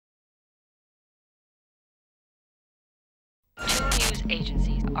2 news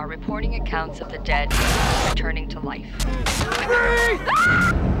agencies are reporting accounts of the dead returning to life.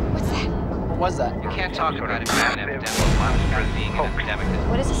 What's that? What was that? You can't talk about it being an epidemic. Being an epidemic.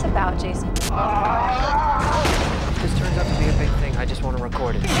 What is this about, Jason? This turns out to be a big thing. I just want to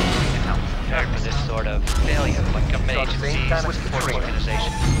record it. For this sort of failure, like government agencies, support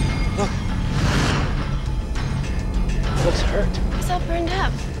organizations. Look. He looks hurt. It's all burned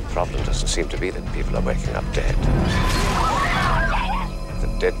up. The problem doesn't seem to be that people are waking up dead. The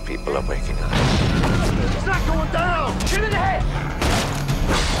dead people are waking up. It's not going down! Shoot in the head!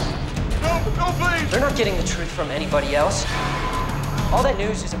 No, please! They're not getting the truth from anybody else. All that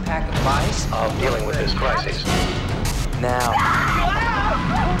news is a pack of lies. I'm dealing with this crisis. Now.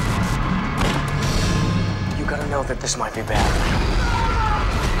 You gotta know that this might be bad.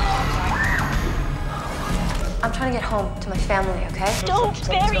 I'm trying to get home to my family, okay? Don't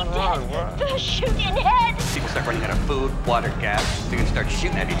bury dead. They'll shoot in head. People start running out of food, water, gas. They're gonna start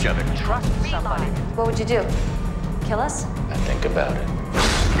shooting at each other. Trust somebody. What would you do? Kill us? I think about it.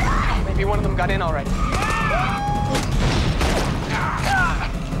 Maybe one of them got in already.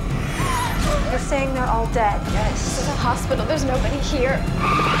 You're saying they're all dead? Yes. This is a hospital. There's nobody here.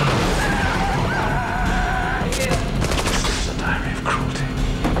 This is a diary of cruelty.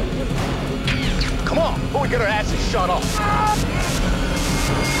 Come on, before we get our asses shot off.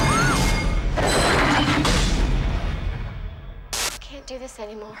 I can't do this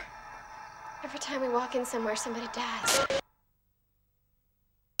anymore. Every time we walk in somewhere, somebody dies.